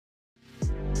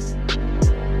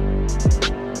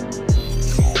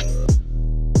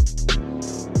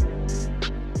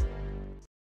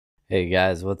Hey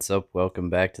guys, what's up? Welcome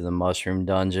back to the Mushroom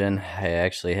Dungeon. I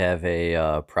actually have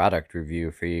a product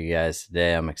review for you guys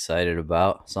today. I'm excited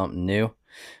about something new.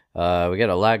 We got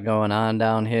a lot going on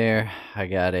down here. I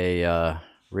got a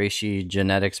reishi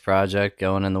genetics project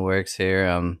going in the works here.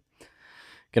 I'm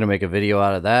gonna make a video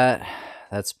out of that.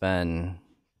 That's been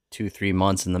 2-3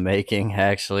 months in the making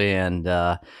actually, and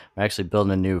I'm actually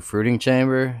building a new fruiting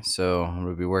chamber, so I'm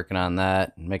gonna be working on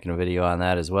that and making a video on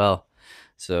that as well.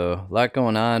 So a lot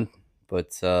going on,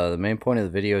 but the main point of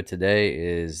the video today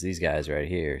is these guys right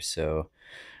here. So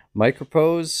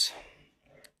Microppose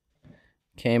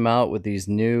came out with these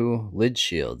new lid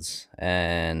shields,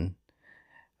 and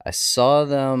I saw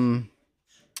them.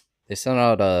 They sent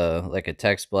out a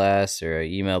text blast or an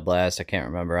email blast, I can't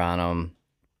remember, on them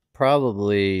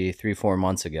probably 3-4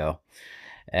 months ago,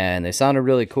 and they sounded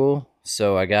really cool.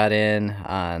 So I got in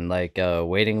on like a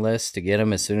waiting list to get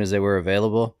them as soon as they were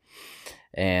available,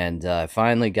 and I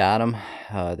finally got them.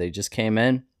 They just came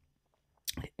in,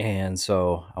 and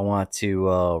so I want to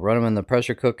run them in the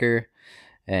pressure cooker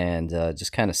and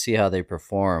just kind of see how they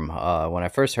perform. When I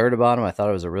first heard about them, I thought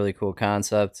it was a really cool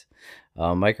concept.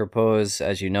 Microppose,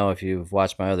 as you know, if you've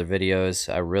watched my other videos,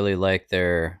 I really like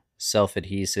their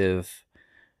self-adhesive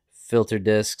filter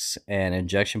discs and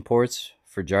injection ports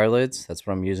for jar lids. That's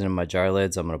what I'm using in my jar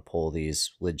lids. I'm going to pull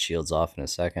these lid shields off in a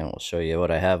second. We'll show you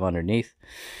what I have underneath.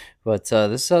 But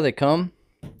this is how they come.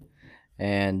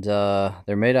 And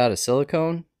they're made out of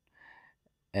silicone.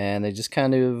 And they just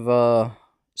kind of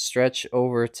stretch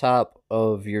over top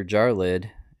of your jar lid,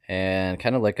 and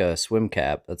kind of like a swim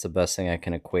cap. That's the best thing I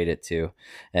can equate it to.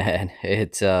 And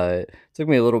it took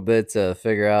me a little bit to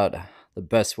figure out the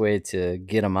best way to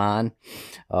get them on,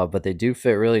 but they do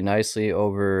fit really nicely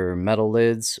over metal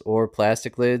lids or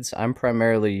plastic lids. I'm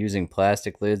primarily using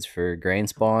plastic lids for grain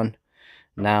spawn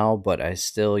now, but I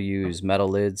still use metal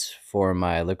lids for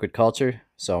my liquid culture,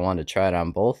 so I wanted to try it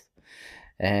on both.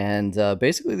 And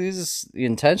basically, the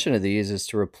intention of these is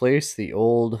to replace the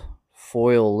old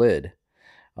foil lid.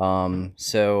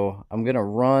 So I'm gonna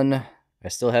run. I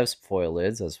still have some foil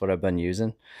lids. That's what I've been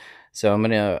using. So I'm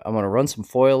gonna run some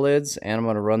foil lids, and I'm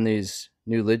gonna run these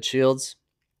new lid shields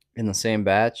in the same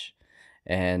batch,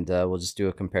 and we'll just do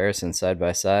a comparison side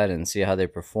by side and see how they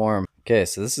perform. Okay,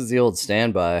 so this is the old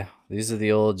standby. These are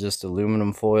the old just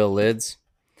aluminum foil lids,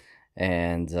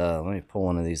 and let me pull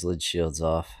one of these lid shields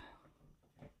off.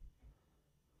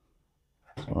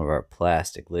 One of our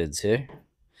plastic lids here.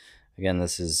 Again,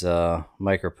 this is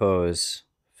Microppose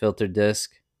filter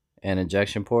disc and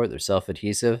injection port. They're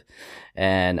self-adhesive,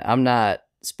 and I'm not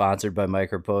sponsored by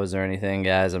Microppose or anything,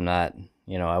 guys. I'm not,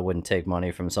 I wouldn't take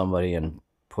money from somebody and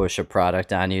push a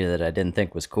product on you that I didn't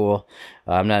think was cool.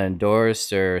 I'm not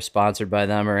endorsed or sponsored by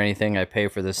them or anything. I pay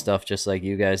for this stuff just like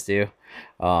you guys do.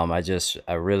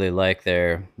 I really like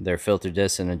their filter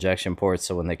discs and injection ports,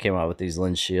 so when they came out with these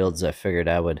lid shields, I figured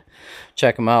I would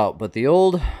check them out. But the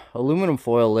old aluminum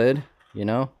foil lid,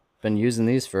 been using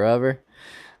these forever.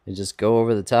 They just go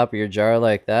over the top of your jar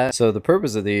like that. So the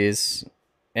purpose of these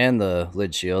and the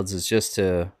lid shields is just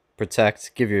to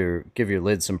protect, give your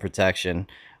lid some protection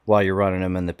while you're running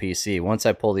them in the PC. Once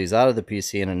I pull these out of the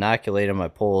PC and inoculate them, I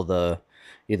pull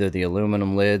either the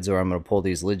aluminum lids, or I'm going to pull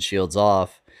these lid shields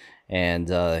off, and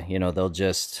they'll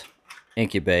just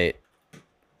incubate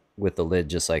with the lid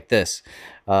just like this.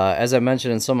 As I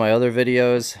mentioned in some of my other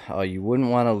videos, you wouldn't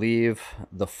want to leave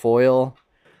the foil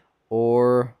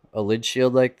or a lid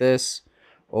shield like this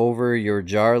over your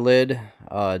jar lid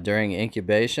during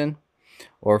incubation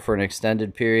or for an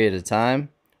extended period of time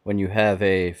when you have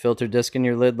a filter disc in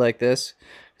your lid like this,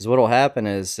 because what will happen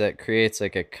is that creates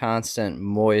like a constant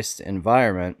moist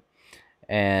environment,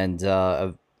 and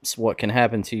what can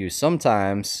happen to you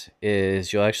sometimes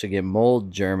is you'll actually get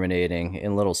mold germinating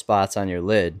in little spots on your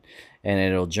lid, and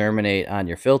it'll germinate on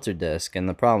your filter disc. And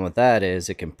the problem with that is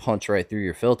it can punch right through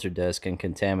your filter disc and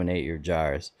contaminate your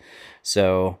jars.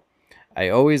 So I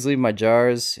always leave my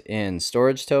jars in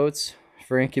storage totes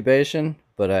for incubation,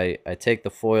 but I take the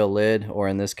foil lid, or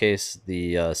in this case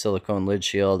the silicone lid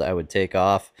shield, I would take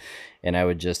off, and I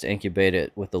would just incubate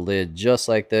it with the lid just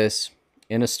like this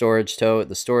in a storage tote.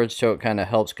 The storage tote kind of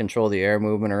helps control the air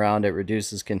movement around it,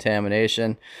 reduces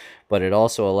contamination, but it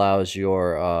also allows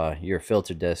your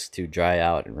filter disc to dry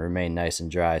out and remain nice and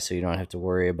dry, so you don't have to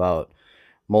worry about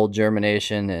mold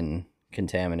germination and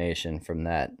contamination from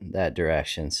that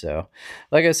direction. So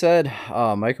like I said,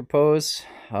 Microppose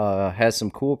has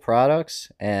some cool products,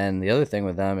 and the other thing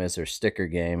with them is their sticker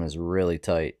game is really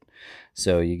tight.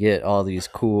 So you get all these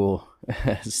cool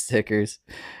stickers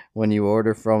when you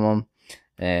order from them.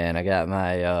 And I got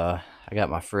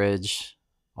my fridge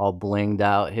all blinged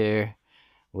out here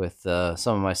with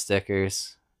some of my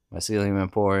stickers. My Mycelium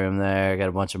Emporium there. I got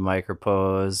a bunch of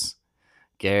Microppose,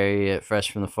 Gary at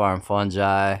Fresh from the Farm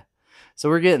Fungi. So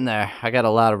we're getting there. I got a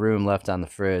lot of room left on the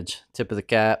fridge. Tip of the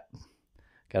cap.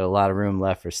 Got a lot of room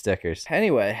left for stickers.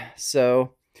 Anyway,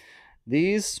 so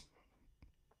these,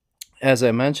 as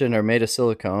I mentioned, are made of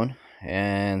silicone.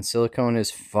 And silicone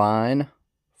is fine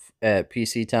at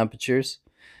PC temperatures.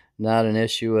 Not an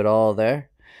issue at all there.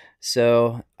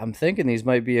 So I'm thinking these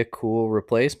might be a cool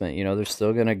replacement. You know, they're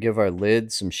still going to give our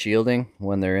lids some shielding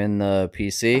when they're in the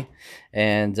PC.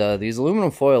 And these aluminum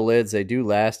foil lids, they do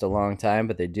last a long time,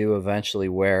 but they do eventually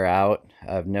wear out.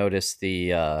 I've noticed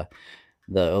the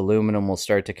aluminum will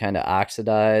start to kind of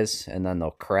oxidize, and then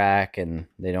they'll crack, and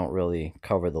they don't really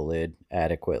cover the lid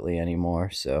adequately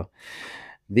anymore. So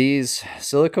these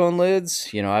silicone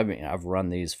lids, you know, I mean, I've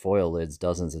run these foil lids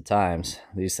dozens of times.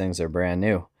 These things are brand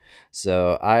new.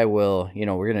 So I will, you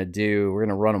know, we're going to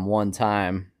run them one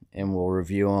time and we'll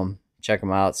review them, check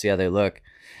them out, see how they look.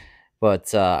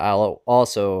 But I'll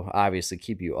also obviously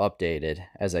keep you updated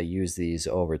as I use these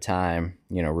over time,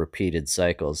 you know, repeated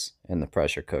cycles in the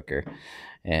pressure cooker,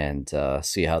 and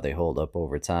see how they hold up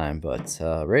over time. But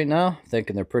right now, I'm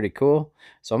thinking they're pretty cool.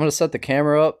 So I'm going to set the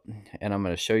camera up and I'm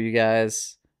going to show you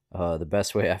guys the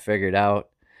best way I figured out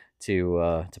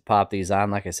to pop these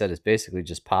on. Like I said, it's basically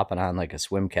just popping on like a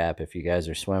swim cap if you guys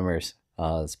are swimmers.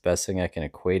 It's the best thing I can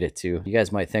equate it to. You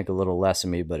guys might think a little less of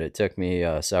me, but it took me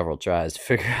several tries to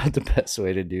figure out the best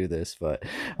way to do this. But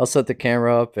I'll set the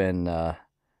camera up and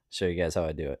show you guys how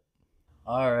I do it.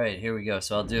 All right, here we go.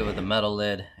 So I'll do it with a metal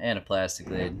lid and a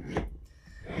plastic lid.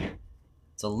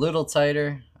 It's a little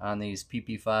tighter on these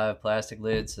PP5 plastic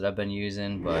lids that I've been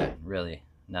using, but really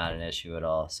not an issue at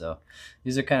all. So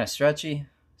these are kind of stretchy.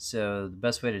 So the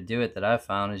best way to do it that I've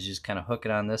found is just kind of hook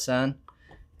it on this end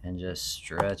and just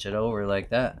stretch it over like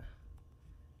that.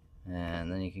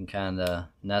 And then you can kind of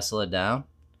nestle it down.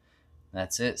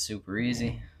 That's it, super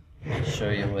easy. I'll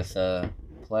show you with a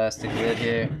plastic lid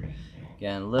here.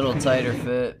 Again, a little tighter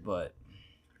fit, but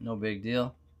no big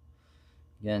deal.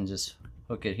 Again, just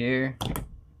hook it here,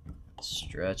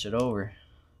 stretch it over.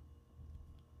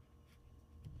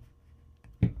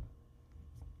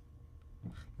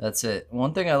 That's it.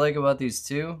 One thing I like about these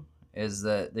two is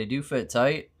that they do fit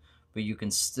tight, but you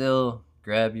can still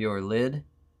grab your lid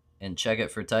and check it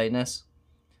for tightness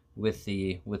with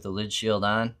the lid shield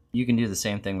on. You can do the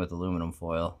same thing with aluminum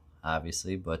foil,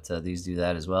 obviously, but these do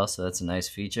that as well, so that's a nice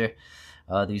feature.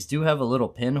 These do have a little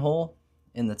pinhole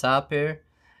in the top here,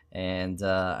 and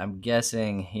I'm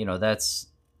guessing, you know, that's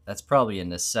probably a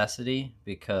necessity,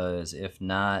 because if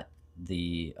not,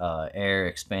 the air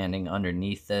expanding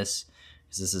underneath this,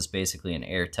 because this is basically an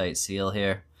airtight seal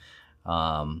here,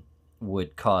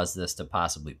 would cause this to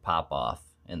possibly pop off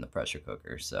in the pressure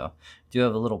cooker. So do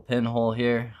have a little pinhole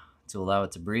here to allow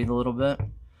it to breathe a little bit.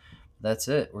 That's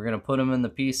it. We're going to put them in the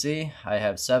PC. I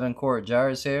have 7-quart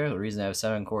jars here. The reason I have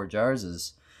 7-quart jars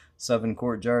is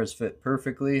 7-quart jars fit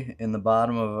perfectly in the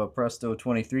bottom of a Presto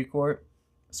 23-quart.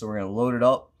 So we're going to load it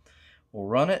up. We'll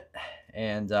run it,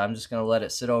 and I'm just going to let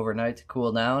it sit overnight to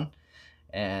cool down,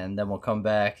 and then we'll come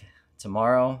back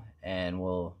tomorrow and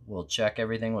we'll check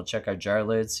everything. We'll check our jar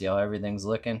lids, see how everything's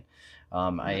looking.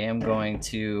 I am going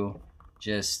to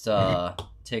just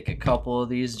take a couple of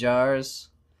these jars,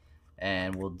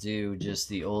 and we'll do just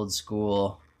the old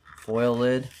school foil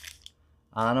lid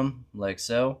on them, like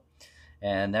so,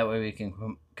 and that way we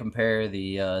can compare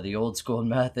the old school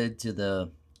method to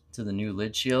the new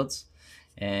lid shields.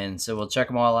 And so we'll check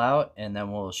them all out, and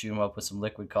then we'll shoot them up with some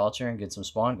liquid culture and get some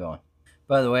spawn going.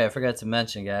 By the way, I forgot to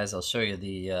mention, guys, I'll show you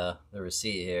the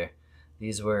receipt here.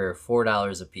 These were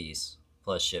 $4 a piece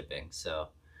plus shipping, so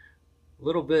a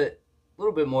little bit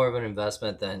more of an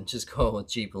investment than just going with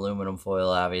cheap aluminum foil,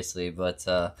 obviously. But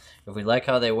if we like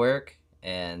how they work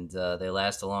and they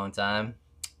last a long time,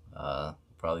 it'll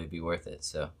probably be worth it.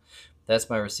 So that's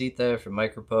my receipt there for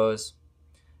Microppose.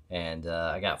 And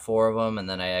I got 4 of them, and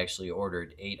then I actually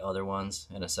ordered 8 other ones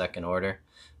in a second order.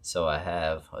 So I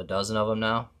have a dozen of them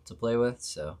now to play with.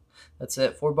 So that's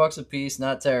it. $4 a piece,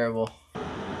 not terrible.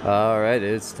 All right,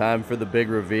 it's time for the big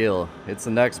reveal. It's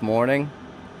the next morning.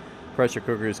 Pressure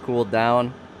cooker is cooled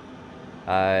down.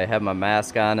 I have my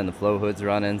mask on and the flow hood's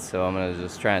running, so I'm gonna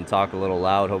just try and talk a little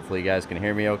loud. Hopefully you guys can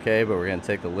hear me okay, but we're gonna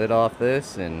take the lid off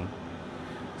this and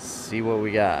see what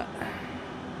we got.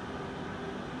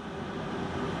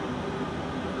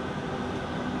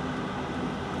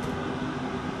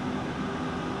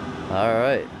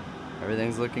 Alright,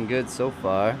 everything's looking good so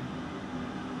far.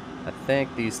 I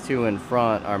think these 2 in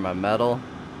front are my metal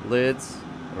lids.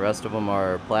 The rest of them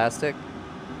are plastic.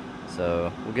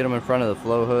 So we'll get them in front of the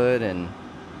flow hood and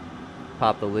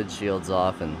pop the lid shields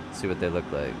off and see what they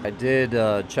look like. I did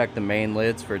check the main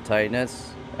lids for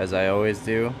tightness, as I always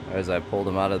do, as I pulled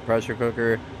them out of the pressure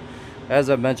cooker.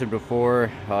 As I've mentioned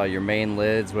before, your main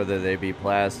lids, whether they be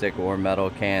plastic or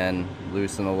metal, can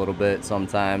loosen a little bit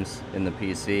sometimes in the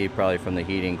PC, probably from the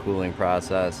heating cooling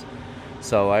process.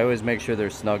 So I always make sure they're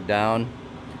snug down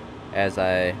as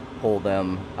I pull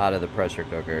them out of the pressure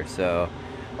cooker. So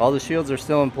all the shields are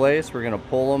still in place. We're gonna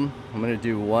pull them. I'm gonna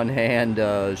do one hand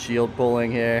shield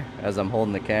pulling here as I'm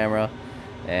holding the camera,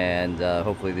 and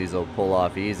hopefully these will pull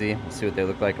off easy. We'll see what they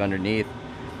look like underneath.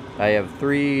 I have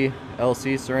 3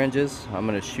 LC syringes I'm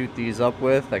going to shoot these up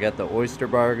with. I got the oyster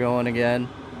bar going again.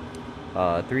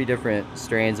 3 different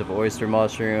strains of oyster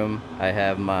mushroom. I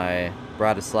have my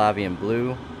Bratislavian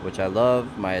blue, which I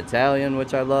love, my Italian,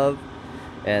 which I love,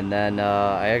 and then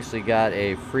I actually got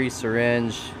a free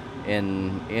syringe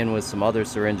in with some other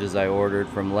syringes I ordered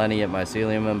from Lenny at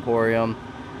Mycelium Emporium.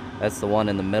 That's the one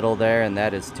in the middle there, and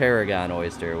that is tarragon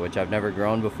oyster, which I've never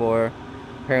grown before.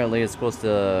 Apparently it's supposed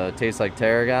to taste like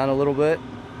tarragon a little bit,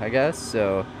 I guess.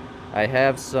 So I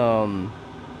have some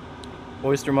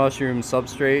oyster mushroom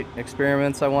substrate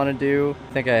experiments I want to do.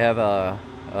 I think I have a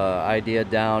idea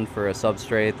down for a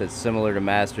substrate that's similar to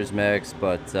Master's Mix,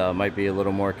 but might be a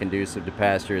little more conducive to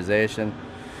pasteurization.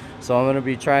 So I'm going to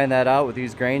be trying that out with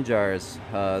these grain jars.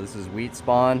 This is wheat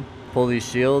spawn. Pull these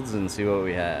shields and see what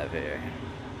we have here.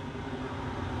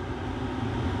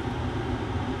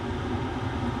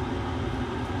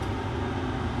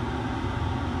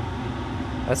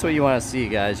 That's what you want to see,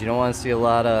 guys. You don't want to see a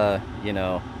lot of, you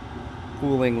know,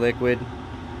 cooling liquid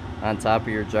on top of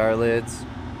your jar lids.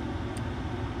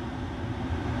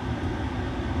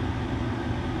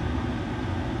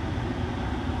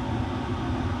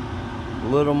 A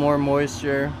little more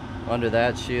moisture under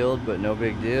that shield, but no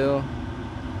big deal.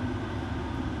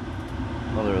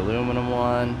 Another aluminum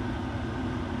one.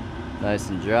 Nice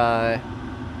and dry.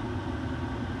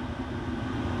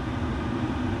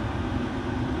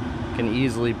 Can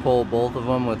easily pull both of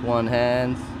them with one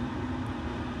hand.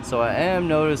 So I am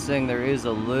noticing there is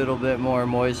a little bit more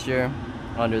moisture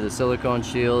under the silicone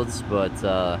shields, but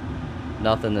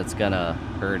nothing that's gonna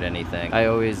hurt anything. I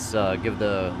always give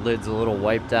the lids a little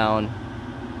wipe down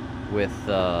with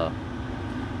a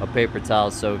paper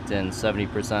towel soaked in 70%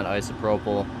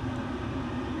 isopropyl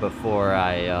before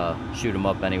I shoot them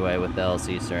up anyway with the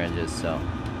LC syringes. So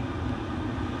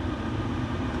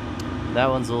that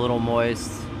one's a little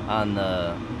moist on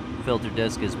the filter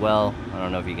disc as well. I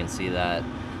don't know if you can see that.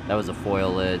 That was a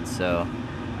foil lid. So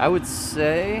I would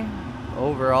say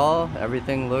overall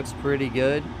everything looks pretty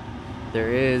good. There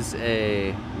is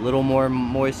a little more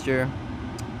moisture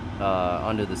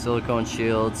under the silicone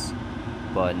shields,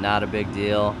 but not a big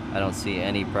deal. I don't see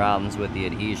any problems with the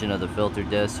adhesion of the filter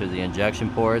discs or the injection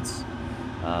ports.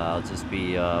 I'll just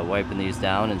be wiping these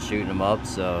down and shooting them up.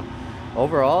 So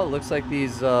overall it looks like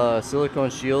these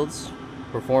silicone shields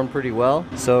perform pretty well.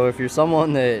 So if you're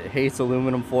someone that hates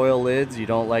aluminum foil lids, you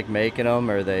don't like making them,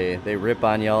 or they rip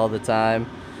on you all the time,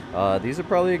 these are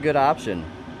probably a good option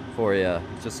for you.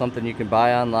 It's just something you can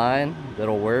buy online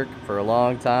that'll work for a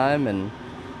long time and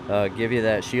give you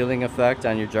that shielding effect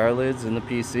on your jar lids in the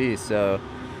PC. So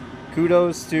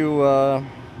kudos to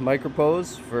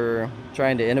Microppose for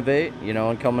trying to innovate, you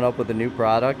know, and coming up with a new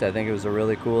product. I think it was a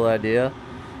really cool idea,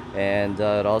 and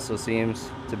it also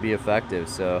seems to be effective.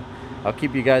 So I'll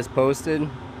keep you guys posted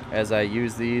as I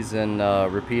use these in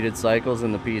repeated cycles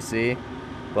in the PC,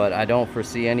 but I don't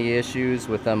foresee any issues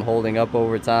with them holding up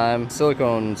over time.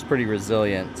 Silicone is pretty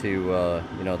resilient to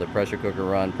you know, the pressure cooker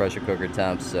run, pressure cooker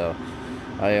temps, so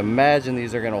I imagine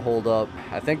these are going to hold up.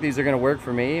 I think these are going to work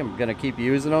for me. I'm going to keep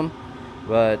using them,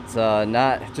 but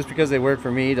not just because they work for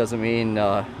me doesn't mean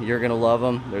you're going to love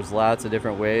them. There's lots of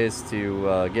different ways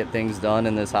to get things done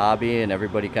in this hobby, and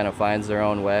everybody kind of finds their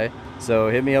own way. So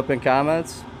hit me up in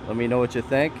comments, let me know what you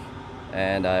think,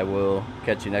 and I will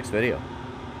catch you next video.